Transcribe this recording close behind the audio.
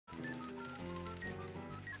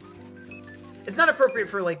It's not appropriate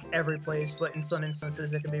for, like, every place, but in some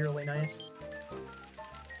instances it can be really nice.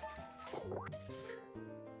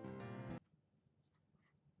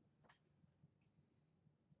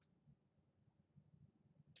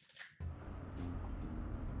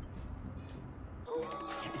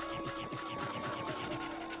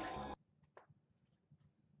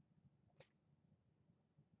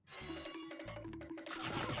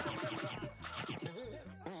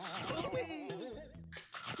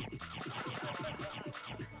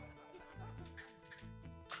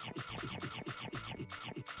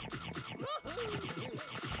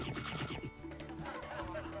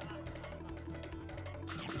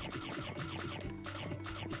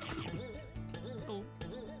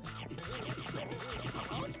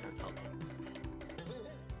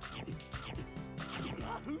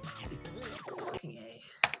 Fucking A.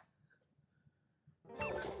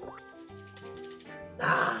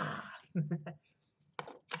 Ah!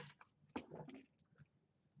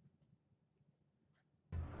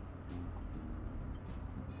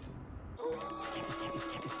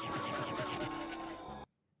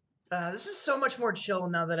 This is so much more chill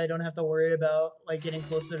now that I don't have to worry about, like, getting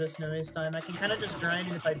closer to Snowy's time. I can kind of just grind,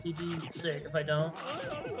 and if I PB, sick. If I don't.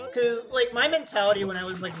 Because, like, my mentality when I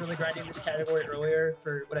was, like, really grinding this category earlier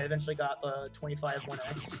for when I eventually got 25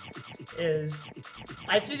 1x is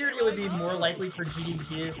I figured it would be more likely for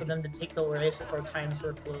GDQ for them to take the race if our times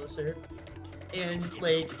were closer. And,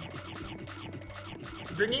 like,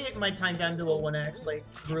 bringing my time down to a 1x, like,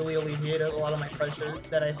 really alleviated a lot of my pressure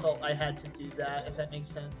that I felt I had to do that, if that makes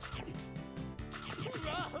sense.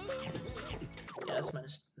 Yeah, that's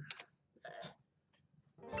minus...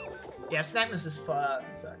 Yeah, Snackness is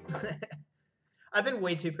fucking suck. I've been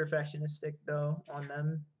way too perfectionistic, though, on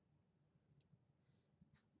them.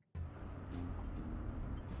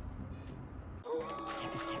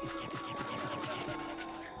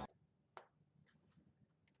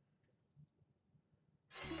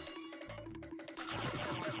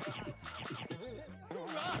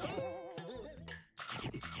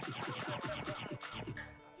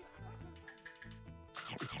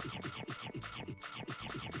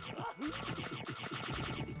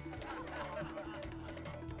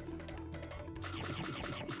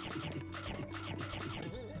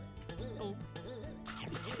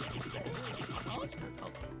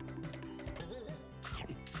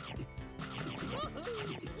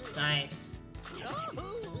 Nice.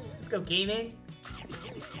 Let's go gaming.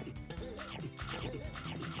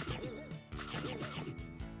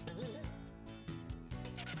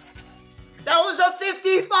 That was a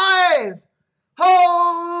 55!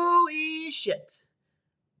 Holy shit.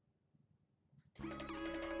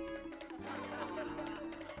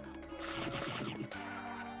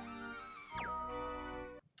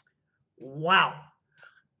 Wow.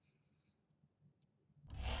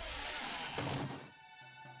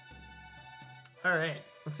 All right,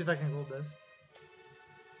 let's see if I can hold this.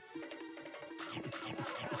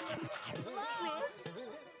 Hello?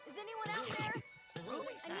 Is anyone out there? I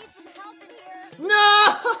need some help in here. No!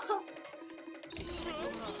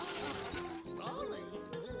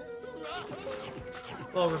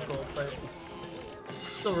 Well, we're cool, but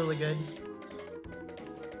still really good.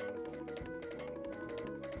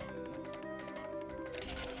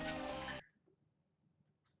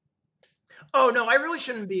 Oh no, I really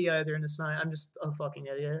shouldn't be either in this night. I'm just a fucking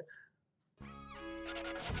idiot.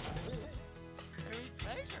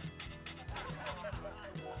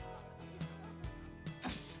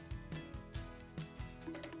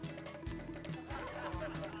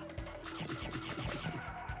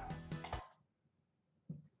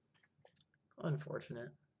 Unfortunate.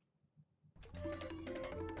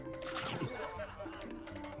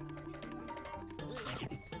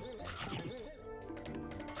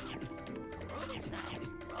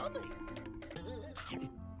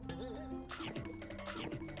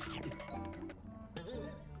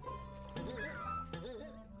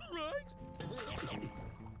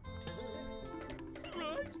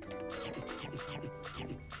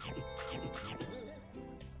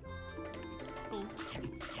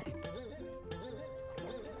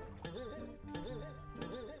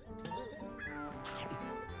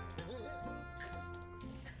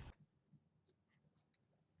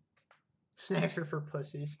 Snacks are for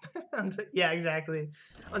pussies. Yeah, exactly.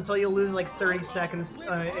 Until you lose like 30 seconds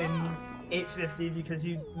in 850 because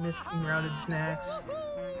you missed rounded snacks.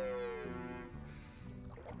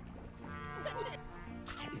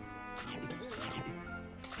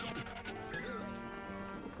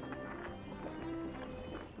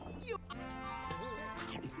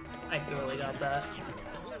 I totally got that.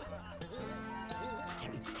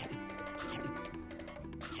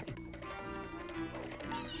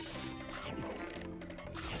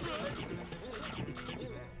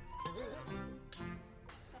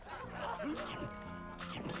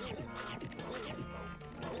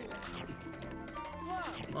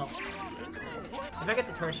 If I get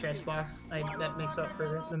the Tar Strats box, that makes up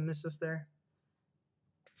for the misses there.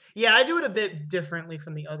 Yeah, I do it a bit differently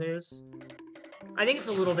from the others. I think it's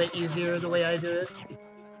a little bit easier the way I do it.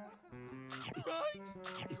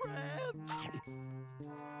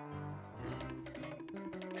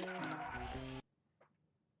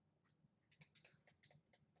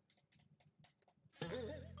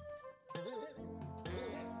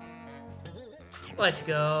 Let's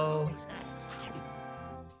go.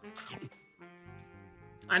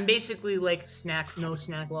 I'm basically like no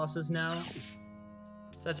snack losses now.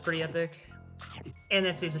 So that's pretty epic. And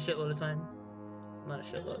that saves a shitload of time. Not a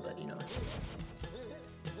shitload, but you know.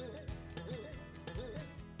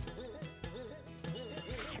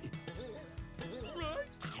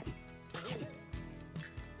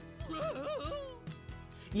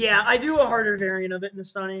 Yeah, I do a harder variant of it in the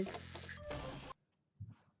Stunning.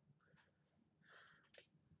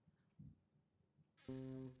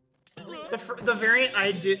 The variant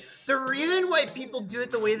I do, the reason why people do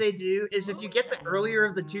it the way they do is if you get the earlier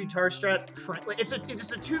of the two Tar Strat frame, it's a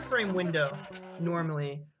 2-frame window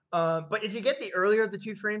normally. But if you get the earlier of the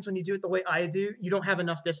 2 frames when you do it the way I do, you don't have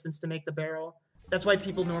enough distance to make the barrel. That's why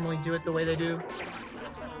people normally do it the way they do.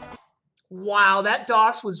 Wow, that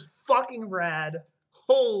DOS was fucking rad.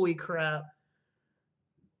 Holy crap.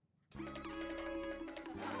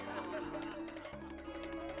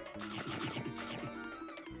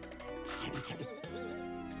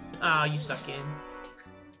 Ah, you suck, game.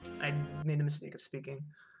 I made the mistake of speaking.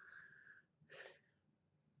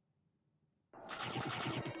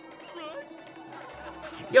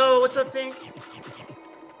 Yo, what's up, Pink?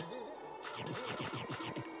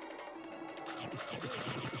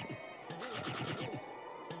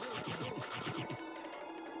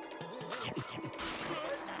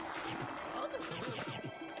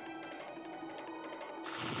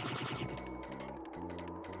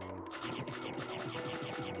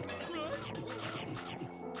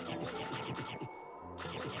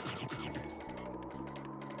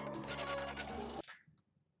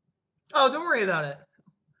 Oh, don't worry about it.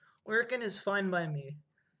 Working is fine by me.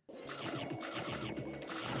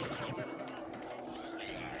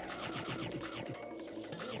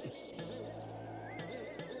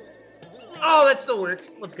 Oh, that still works.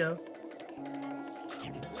 Let's go.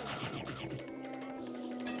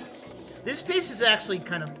 This pace is actually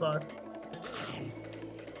kind of fucked.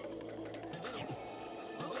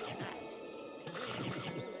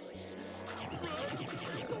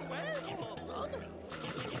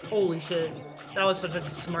 Holy shit. That was such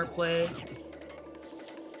a smart play.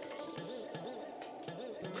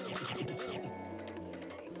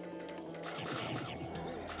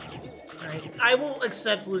 Alright, I will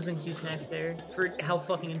accept losing 2 snacks there for how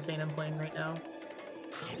fucking insane I'm playing right now.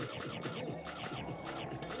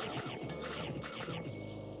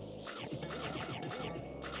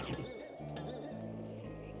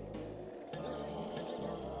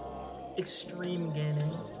 Extreme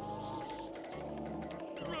gaming.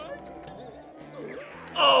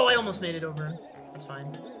 Oh, I almost made it over. That's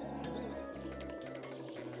fine.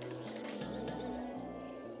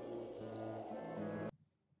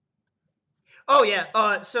 Oh yeah,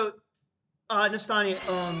 Nastani,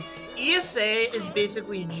 ESA is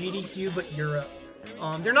basically GDQ but Europe.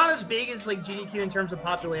 They're not as big as like GDQ in terms of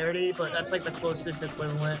popularity, but that's like the closest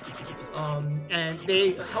equivalent. And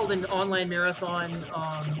they held an online marathon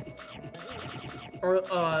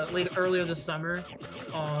earlier this summer,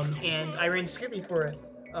 and I ran Scooby for it.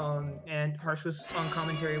 And Harsh was on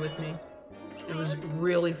commentary with me. It was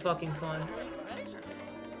really fucking fun.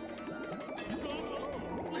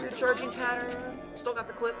 Your charging pattern. Still got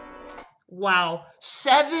the clip. Wow.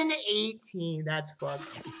 718. That's fucked.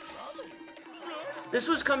 This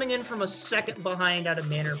was coming in from a second behind out of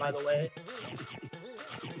Manor, by the way.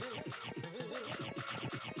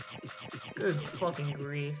 Good fucking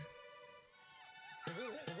grief.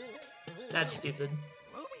 That's stupid.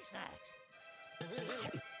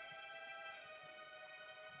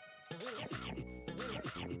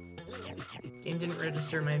 Game didn't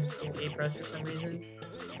register my full A press for some reason.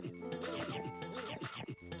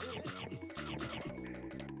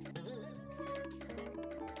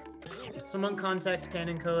 Someone contact Pan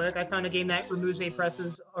and Koek. I found a game that removes A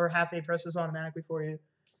presses or half A presses automatically for you.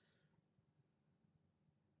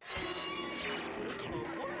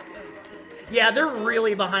 Yeah, they're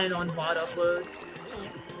really behind on VOD uploads.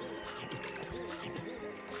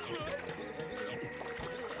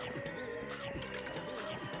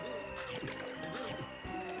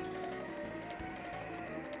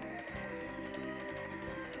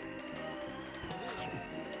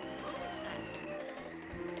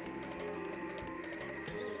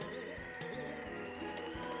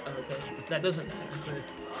 Okay. That doesn't matter,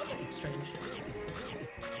 but strange.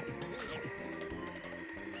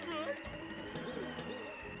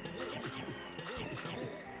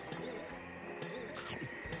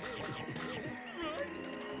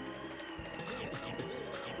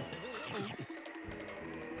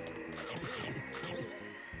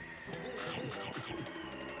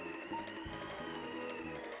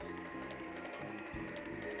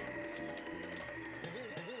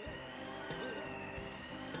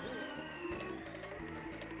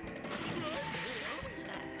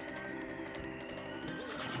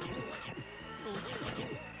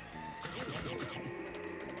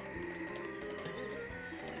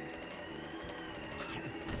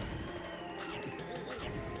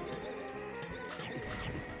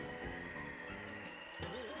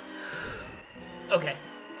 Okay.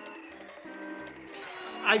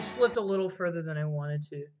 I slipped a little further than I wanted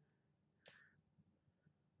to.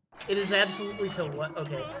 It is absolutely to what?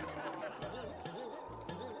 Okay.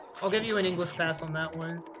 I'll give you an English pass on that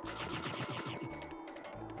one.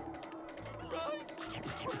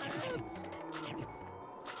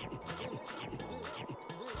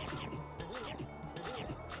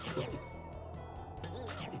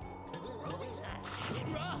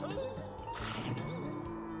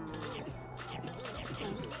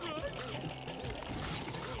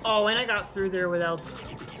 Oh, and I got through there without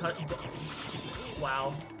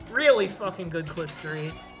wow. Really fucking good Clips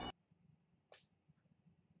 3.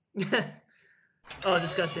 Oh,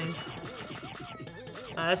 disgusting.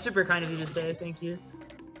 That's super kind of you to say, thank you.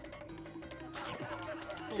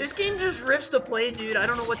 This game just rips to play, dude. I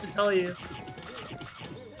don't know what to tell you.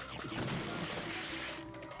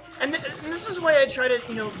 And this is why I try to,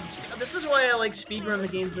 you know, this is why I like speedrun the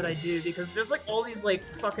games that I do, because there's like all these like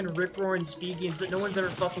fucking rip-roaring speed games that no one's ever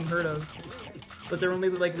fucking heard of. But they're only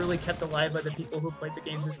like really kept alive by the people who played the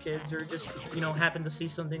games as kids, or just, you know, happen to see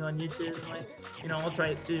something on YouTube and like, you know, I'll try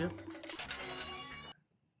it too.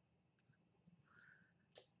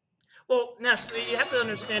 Well, Ness, you have to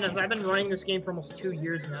understand, as I've been running this game for almost 2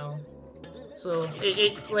 years now. So,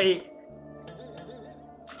 like...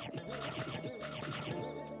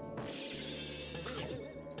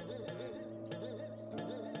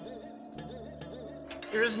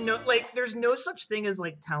 There's no such thing as,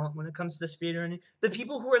 like, talent when it comes to speedrunning. The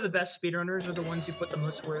people who are the best speedrunners are the ones who put the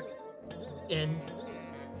most work in.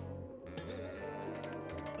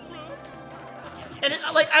 And,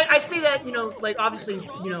 like, I say that, you know, like, obviously,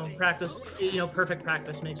 you know, practice, you know, perfect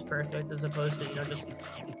practice makes perfect, as opposed to, you know, just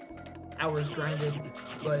hours grinded,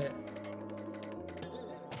 but...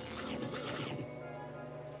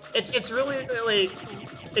 It's really, like,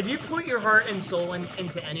 if you put your heart and soul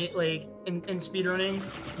into any, like, in speedrunning,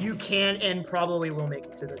 you can and probably will make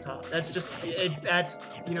it to the top. That's just, that's,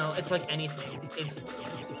 you know, it's like anything. It's...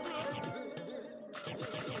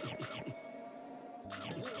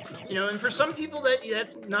 You know, and for some people,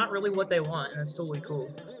 that's not really what they want, and that's totally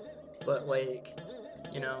cool. But, like,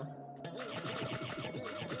 you know,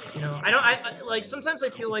 like, sometimes I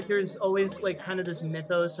feel like there's always, like, kind of this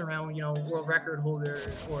mythos around, you know, world record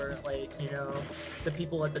holders, or, like, you know, the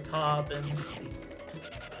people at the top, and,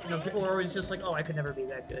 you know, people are always just like, oh, I could never be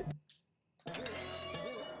that good.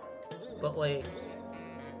 But, like,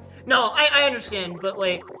 no, I understand, but,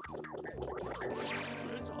 like,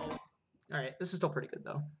 alright, this is still pretty good,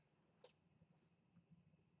 though.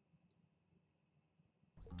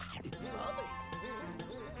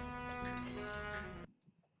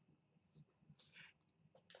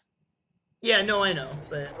 Yeah, no, I know,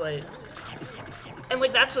 but, like... And,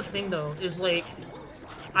 like, that's the thing, though, is, like...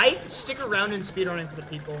 I stick around in speedrunning for the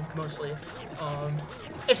people, mostly.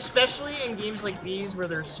 Especially in games like these, where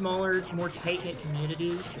they're smaller, more tight-knit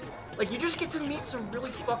communities. Like, you just get to meet some really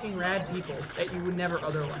fucking rad people that you would never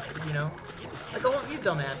otherwise, you know? Like all of you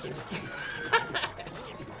dumbasses.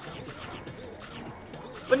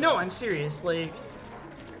 But no, I'm serious, like...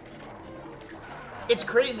 It's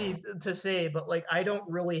crazy to say, but, like, I don't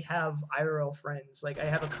really have IRL friends. Like, I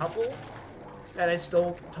have a couple that I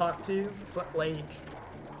still talk to, but, like,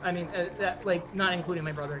 I mean, that, like, not including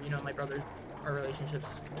my brother. You know, my brother, our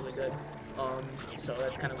relationship's really good. So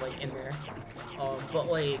that's kind of, like, in there. But,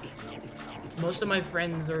 like, most of my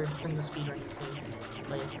friends are from the speedrunning scene.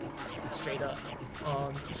 Like, straight up.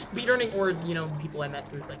 Speedrunning, or, you know, people I met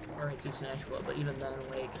through, like, RIT Smash Club, but even then,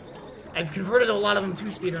 like, I've converted a lot of them to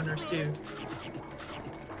speedrunners, too.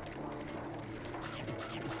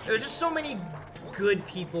 There are just so many good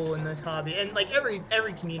people in this hobby, and, like,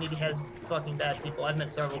 every community has fucking bad people. I've met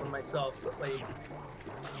several of them myself, but, like,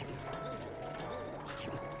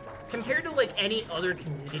 compared to, like, any other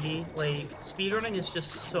community, like, speedrunning is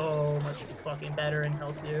just so much fucking better and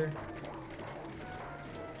healthier.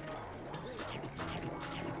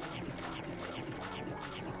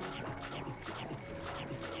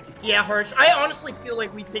 Yeah, Harsh. I honestly feel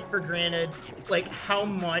like we take for granted, like, how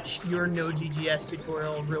much your No GGS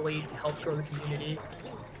tutorial really helped grow the community.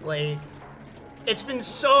 Like, it's been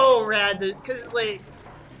so rad to, cause, like,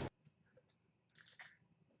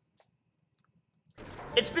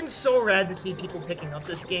 it's been so rad to see people picking up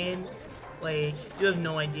this game. Like, you have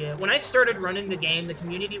no idea. When I started running the game, the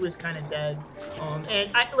community was kind of dead.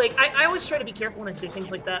 And I always try to be careful when I say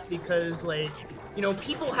things like that because, like, you know,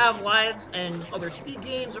 people have lives and other speed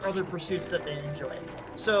games or other pursuits that they enjoy.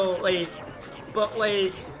 So, like, but,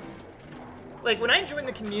 like, when I joined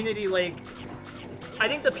the community, like, I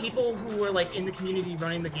think the people who were, like, in the community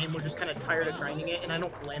running the game were just kind of tired of grinding it, and I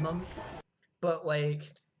don't blame them. But,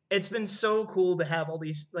 like, it's been so cool to have all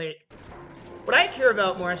these, like, what I care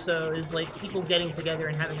about more so is, like, people getting together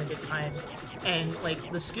and having a good time. And, like,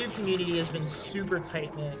 the Scoob community has been super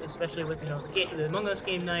tight-knit, especially with, you know, the Among Us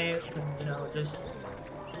game nights and, you know, just...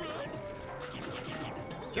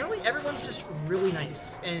 Generally, everyone's just really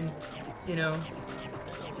nice. And, you know...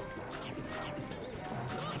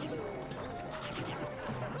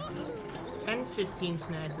 10-15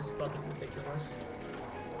 snacks is fucking ridiculous.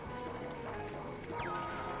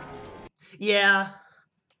 Yeah.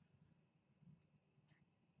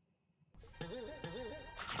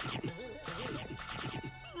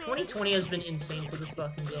 2020 has been insane for this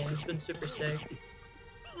fucking game. It's been super sick.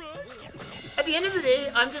 At the end of the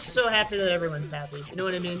day, I'm just so happy that everyone's happy. You know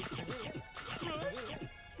what I mean?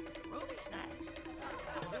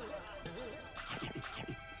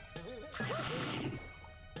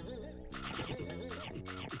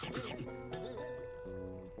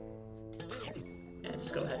 Yeah,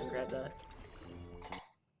 just go ahead and grab that.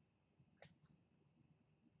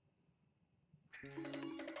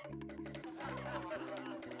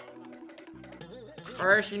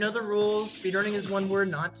 Harsh, you know the rules. Speedrunning is one word,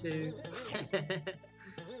 not two.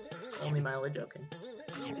 Only mildly joking.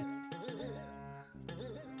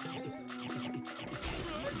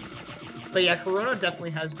 But yeah, Corona definitely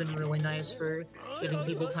has been really nice for giving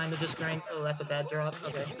people time to just grind. Oh, that's a bad drop.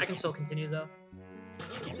 Okay, I can still continue though.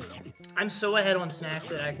 I'm so ahead on snacks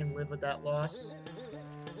that I can live with that loss.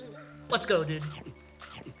 Let's go, dude.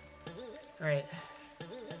 Alright.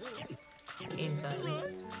 Game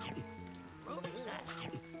time.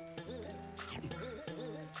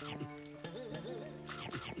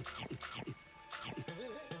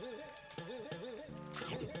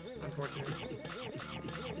 Unfortunate.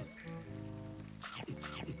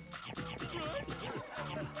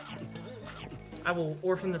 I will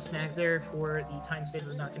orphan the snack there for the time save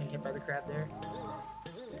of not getting hit by the crab there.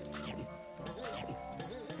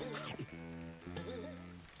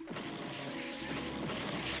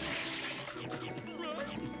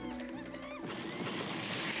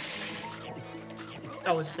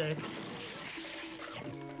 That was sick.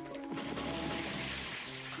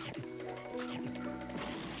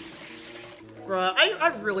 Bruh, I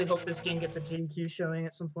really hope this game gets a GDQ showing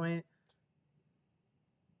at some point.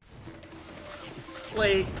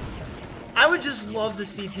 Like, I would just love to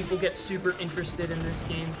see people get super interested in this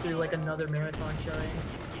game through, like, another marathon showing.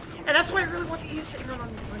 And that's why I really want the e-signal on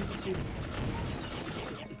YouTube.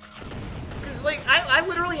 Because, like, I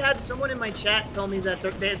literally had someone in my chat tell me that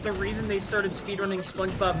the reason they started speedrunning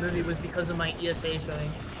SpongeBob Movie was because of my ESA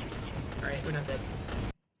showing. Alright, we're not dead.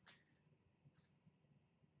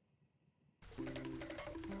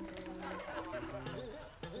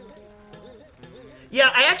 Yeah,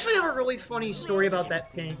 I actually have a really funny story about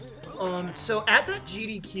that, Pink. So at that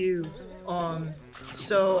GDQ,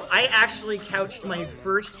 so I actually couched my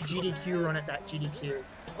first GDQ run at that GDQ.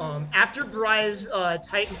 After Bry's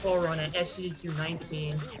Titanfall run at SGDQ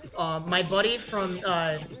 19, my buddy from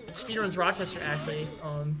Speedruns Rochester, actually,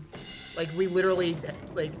 like, we literally,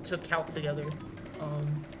 like, took calc together. Oh,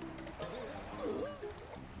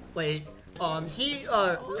 wait,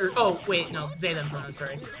 no, they, them, pronouns,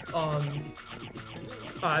 sorry.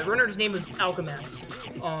 Runner's name was Alchemist,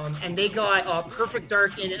 and they got Perfect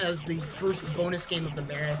Dark in as the first bonus game of the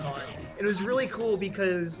marathon. It was really cool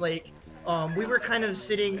because, like, we were kind of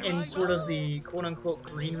sitting in sort of the quote-unquote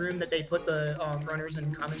green room that they put the runners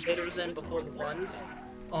and commentators in before the runs.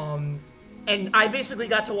 And I basically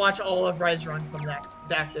got to watch all of Bry's run from that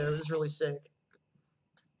back there. It was really sick.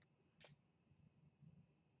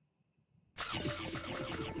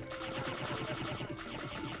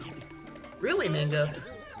 Really, Mango?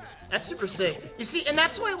 That's super sick. You see, and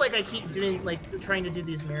that's why, like, I keep doing, like, trying to do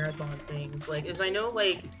these marathon things. Like, is I know,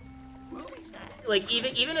 like,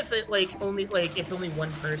 even if it, like, only, like, it's only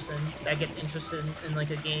one person that gets interested in, like,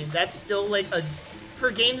 a game, that's still, like, for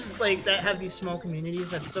games, like, that have these small communities,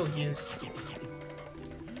 that's so huge.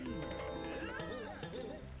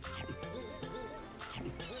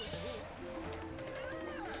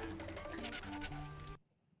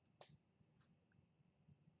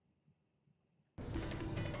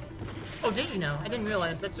 Oh, did you know? I didn't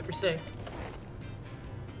realize. That's super sick.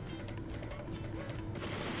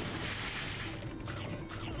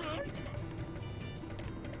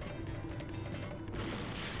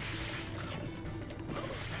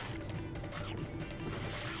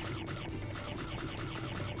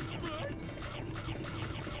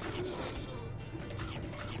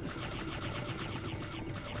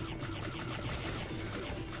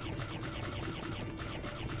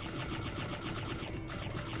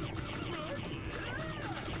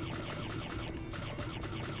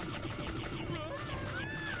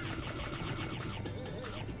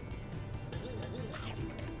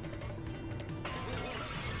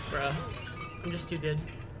 Bruh. I'm just too good.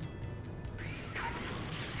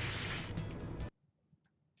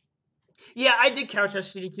 Yeah, I did couch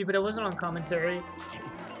SGDQ, but it wasn't on commentary.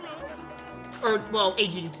 Or, well,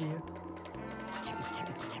 AGDQ.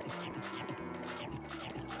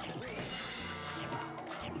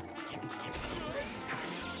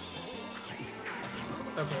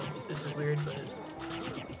 Okay, this is weird, but...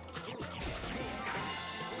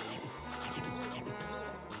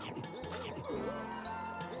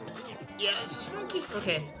 Yeah, this is funky.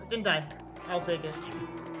 Okay, didn't die. I'll take it.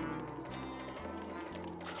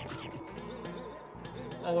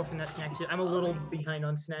 I'll orphan that snack too. I'm a little behind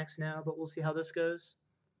on snacks now, but we'll see how this goes.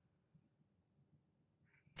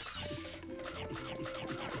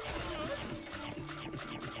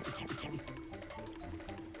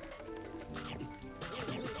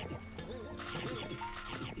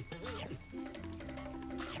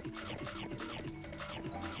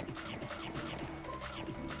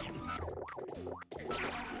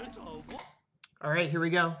 All right, here we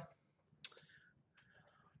go.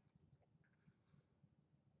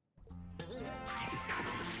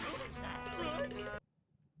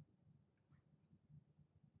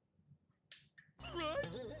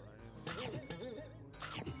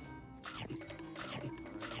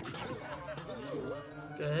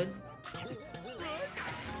 Good.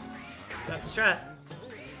 Got the strat.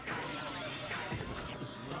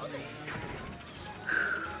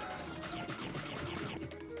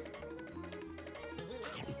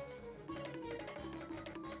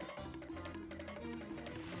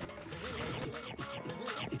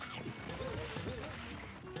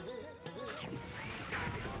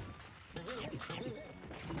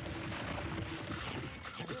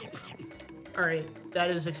 All right,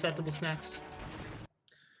 that is acceptable snacks.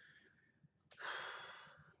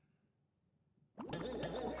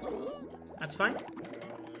 That's fine.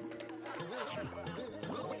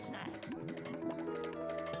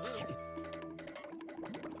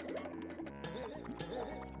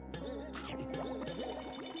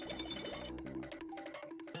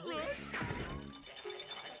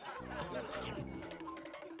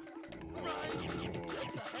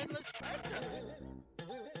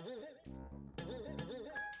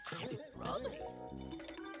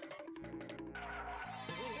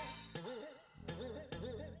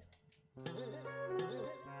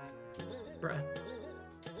 Bruh.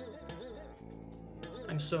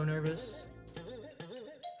 I'm so nervous.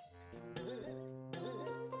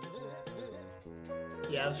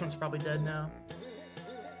 Yeah, this one's probably dead now.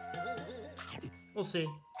 We'll see.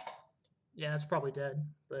 Yeah, it's probably dead,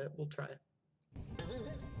 but we'll try.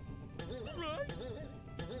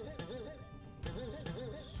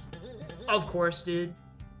 Of course, dude.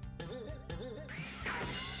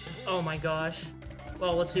 Oh my gosh.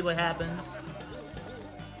 Well, let's see what happens.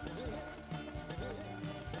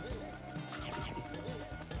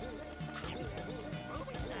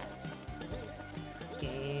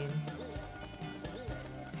 Game.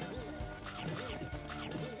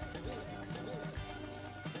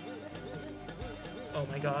 Oh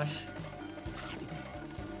my gosh.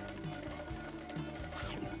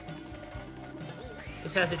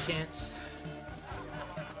 This has a chance.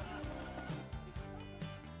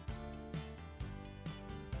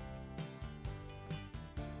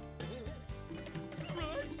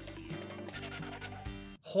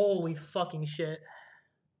 Holy fucking shit.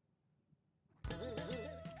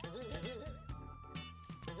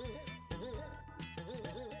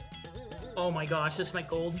 Oh my gosh, this might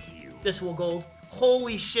gold. This will gold.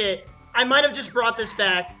 Holy shit. I might have just brought this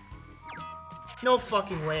back. No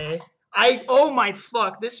fucking way. Oh my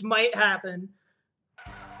fuck, this might happen.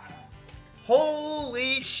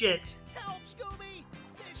 Holy shit.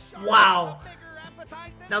 Wow.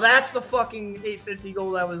 Now that's the fucking 850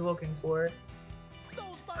 gold I was looking for.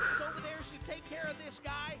 Over there should take care of this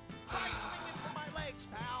guy. Try swinging for my legs,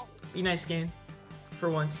 pal. Be nice, game. For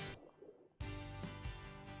once.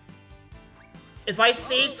 If I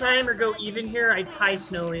save time or go even here, I tie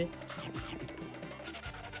Snowy.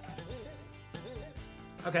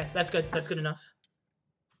 Okay, that's good. That's good enough.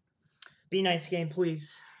 Be nice, game,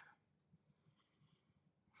 please.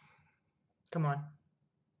 Come on.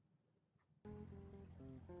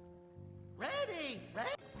 Ready.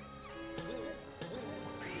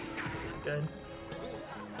 Good.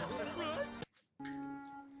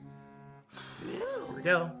 Here we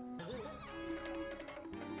go.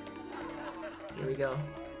 Here we go.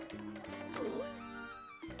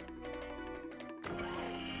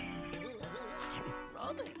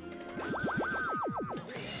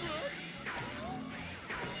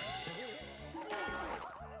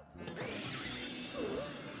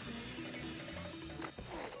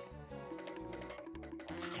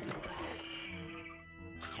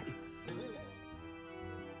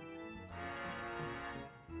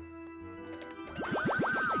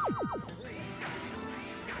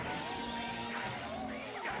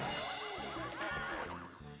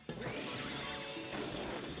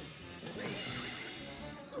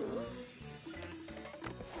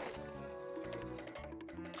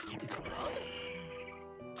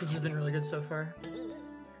 This has been really good so far.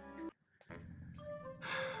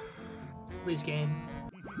 Please game.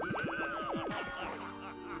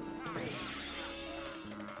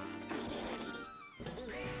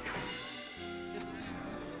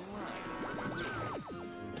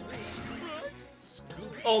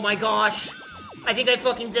 Oh my gosh! I think I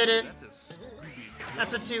fucking did it.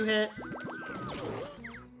 That's a 2-hit.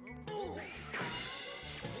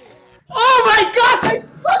 Oh my gosh! I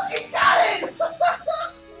fucking got it!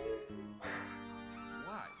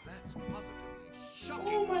 Why, that's positively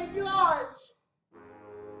shocking. Oh my gosh!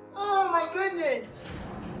 Oh my goodness!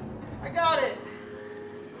 I got it!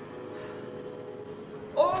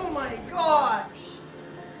 Oh my gosh!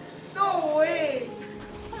 No way!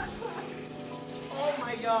 Oh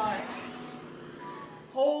my gosh!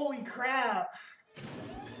 Holy crap!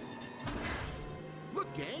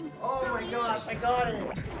 Look, gang. Oh my gosh, I got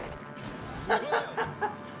it!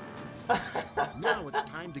 Now it's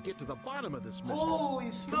time to get to the bottom of this mystery. Holy Come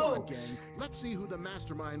on, smokes! gang. Let's see who the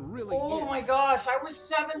mastermind really is. Oh my gosh, I was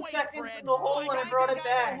 7 seconds in the hole when I brought it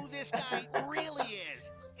back. Who this guy really is.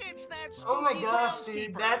 It's that Oh my spooky gosh,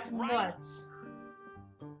 dude, groundskeeper, that's right? nuts.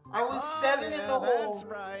 I was Oh, 7 in yeah, the hole, that's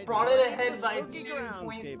right. brought it Right, ahead the by spooky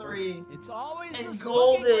 2.3, groundskeeper. It's always the and spooky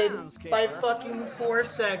golded by groundskeeper. fucking 4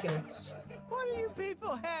 seconds. What do you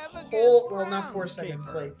people have against Well, not 4 seconds,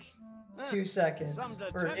 groundskeeper? like 2 seconds. Some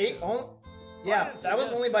Or detention. 8, yeah, Why don't that you was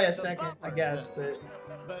just only by a say the second, I butler guess, did but it?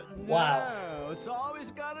 But wow. no, it's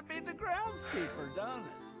always got to be the groundskeeper, don't it?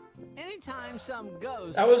 Anytime some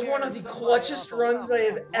ghost That was one of the scares somebody clutchest off a runs I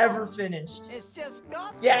have well ever performance, finished. It's just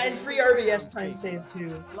got to Yeah, be and free the RBS time groundskeeper. save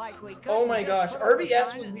too. Like we Oh couldn't my just gosh, put up a RBS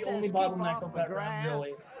sign was that the says, only "Keep bottleneck off of the that run, grass."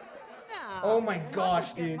 really. No, Oh my I'd gosh,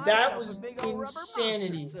 like to get dude, that myself a was big old rubber monster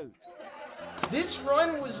insanity. suit. This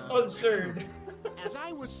run was absurd. As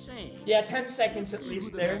I was saying, Yeah, 10 seconds at let's see least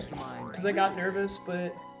who the there, mastermind because I got nervous,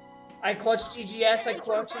 but I clutched GGS, I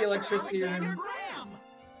clutched the electricity Alexander room. Graham.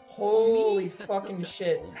 Holy fucking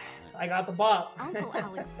shit. I got the bop. Uncle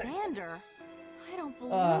Alexander? I don't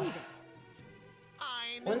believe Uh, it.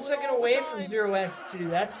 I knew 1 it second all the away time. from 0x2,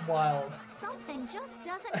 that's wild. Something just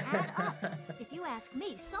doesn't add up. If you ask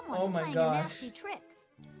me, someone's Oh my playing gosh. a nasty trick.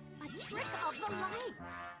 A trick of the light.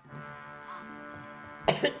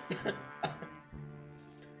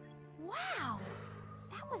 Wow,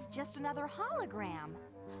 that was just another hologram.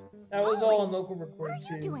 That was all on local record What are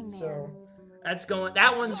you too, doing there? so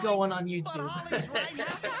that one's going on But YouTube. Holly's right.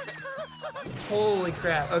 Holy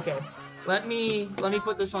crap. Okay. Let me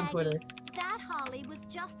put this on Twitter. That Holly was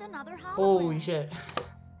just another hologram. Holy shit.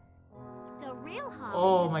 The real Holly.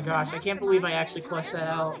 Oh has my been the gosh, I can't believe I mastermind the actually clutched entire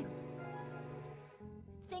that out. time.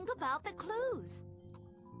 Think about the clues.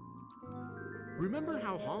 Remember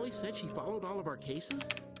how Holly said she followed all of our cases?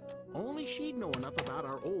 Only she'd know enough about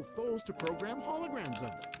our old foes to program holograms of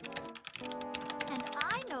them. And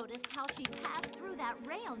I noticed how she passed through that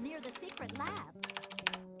rail near the secret lab.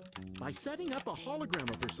 By setting up a hologram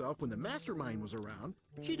of herself when the mastermind was around,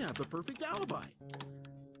 she'd have the perfect alibi.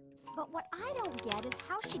 But what I don't get is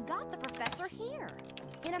how she got the professor here.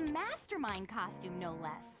 In a mastermind costume, no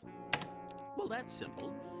less. Well, that's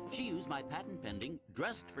simple. She used my patent-pending,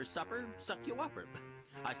 dressed for supper, suck you upper.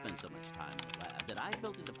 I spent so much time in the lab that I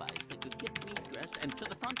built a device that could get me dressed and to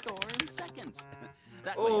the front door in seconds.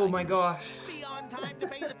 That way Oh I my could gosh. Be on time to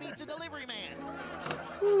pay the pizza delivery man.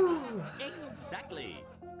 Whew. Exactly.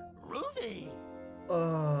 Ruthie.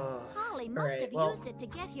 Holly must Alright, have well- used it to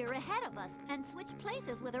get here ahead of us and switch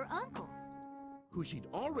places with her uncle. Who she'd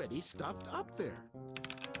already stuffed up there.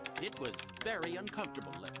 It was very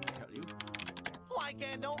uncomfortable, let me tell you. Like,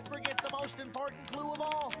 and don't forget the most important clue of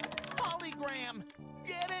all, hologram.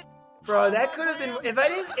 Get it? Bro, that could have been if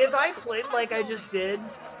I played like I just did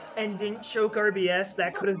and didn't choke RBS,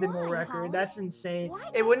 that could have been more record. That's insane.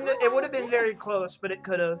 It would have been very close, but it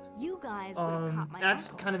could have. You guys would have caught my That's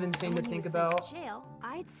uncle. kind of insane And to when he think was sent about. to jail,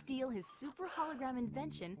 I'd steal his super hologram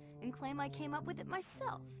invention and claim I came up with it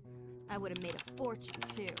myself. I would have made a fortune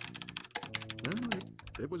too. Well,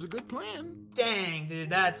 it was a good plan. Dang, dude,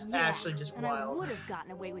 that's Yeah, actually just and I wild. would have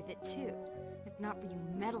gotten away with it too, if not for you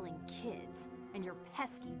meddling kids and your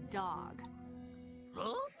pesky dog.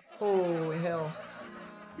 Huh? Holy hell.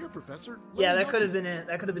 Here, Professor. Yeah, that could have been it.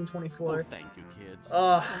 That could have been 24. Oh, thank you, kids.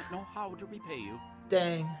 Ugh. I don't know how to repay you.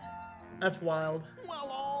 Dang. That's wild. Well,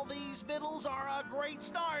 all these vittles are a great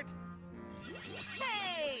start.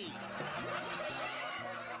 Hey!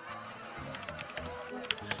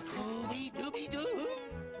 Scooby-Dooby-Doo!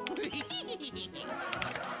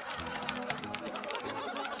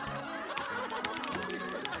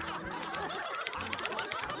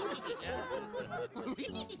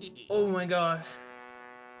 Oh my gosh.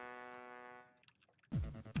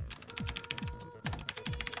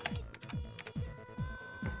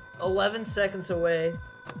 "11 seconds away."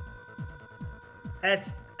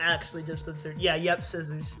 That's actually just absurd. Yeah, yep,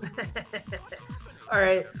 scissors.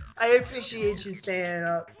 Alright, I appreciate you staying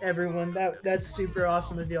up, everyone. That's super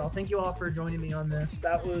awesome of y'all. Thank you all for joining me on this.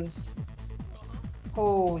 That was...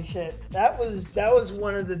 Holy shit. That was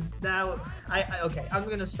one of the... Okay, I'm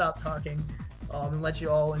gonna stop talking and let you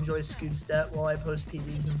all enjoy Scoob Step while I post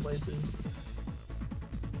PDs in places.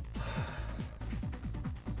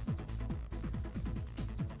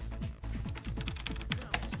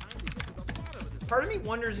 Part of me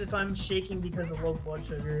wonders if I'm shaking because of low blood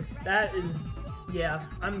sugar. That is... Yeah,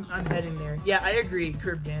 I'm heading there. Yeah, I agree,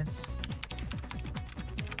 curb dance.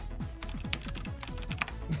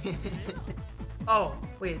 Oh,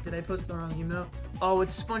 wait, did I post the wrong emote? Oh,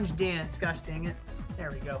 it's Sponge Dance. Gosh dang it.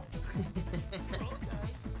 There we go.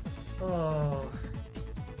 Oh.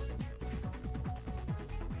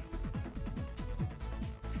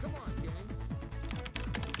 Come on, gang.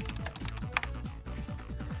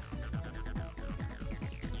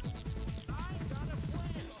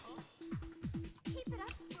 Keep it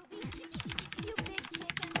up, Scooby. You big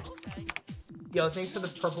chicken. Yo, thanks for the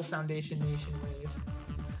Purple Foundation Nation wave.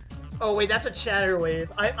 Oh wait, that's a chatter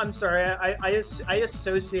wave. I'm sorry. I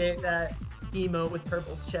associate that emote with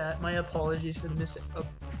Purple's chat. My apologies for the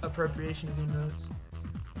misappropriation of emotes.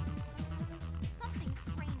 Something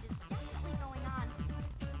strange is definitely going on.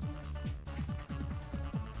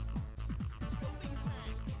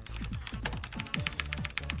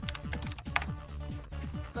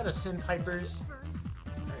 Is that a Sim Pipers?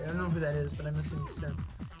 Alright, I don't know who that is, but I'm assuming it's Sim.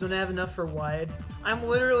 Don't have enough for wide. I'm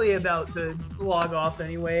literally about to log off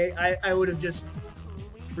anyway. I would have just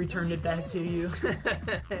returned it back to you.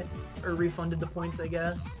 Or refunded the points, I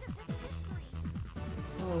guess.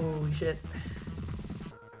 Holy shit.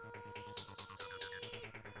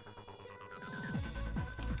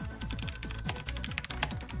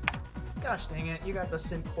 Gosh dang it, you got the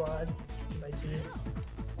Sim Quad 2x2.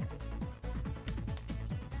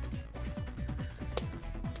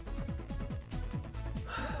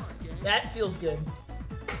 That feels good.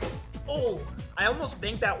 Oh, I almost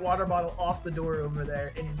banked that water bottle off the door over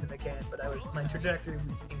there and into the can, but my trajectory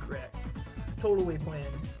was incorrect. Totally planned.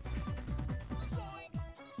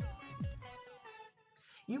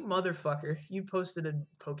 You motherfucker. You posted a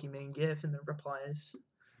Pokemon GIF in the replies.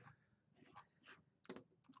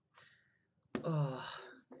 Oh,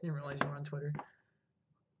 I didn't realize you were on Twitter.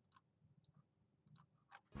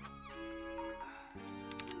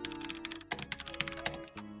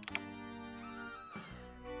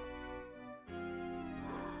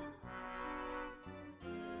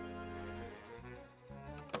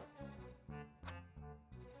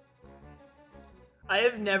 I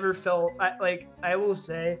have never felt I will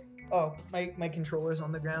say, oh, my controller's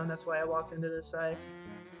on the ground. That's why I walked into this side.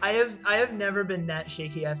 I have never been that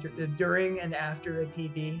shaky during and after a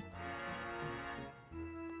PB.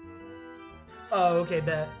 Oh, okay,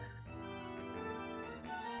 bet.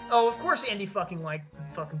 Oh, of course Andy fucking liked the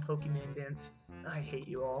fucking Pokemon dance. I hate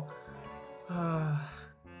you all.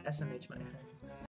 SMH my head.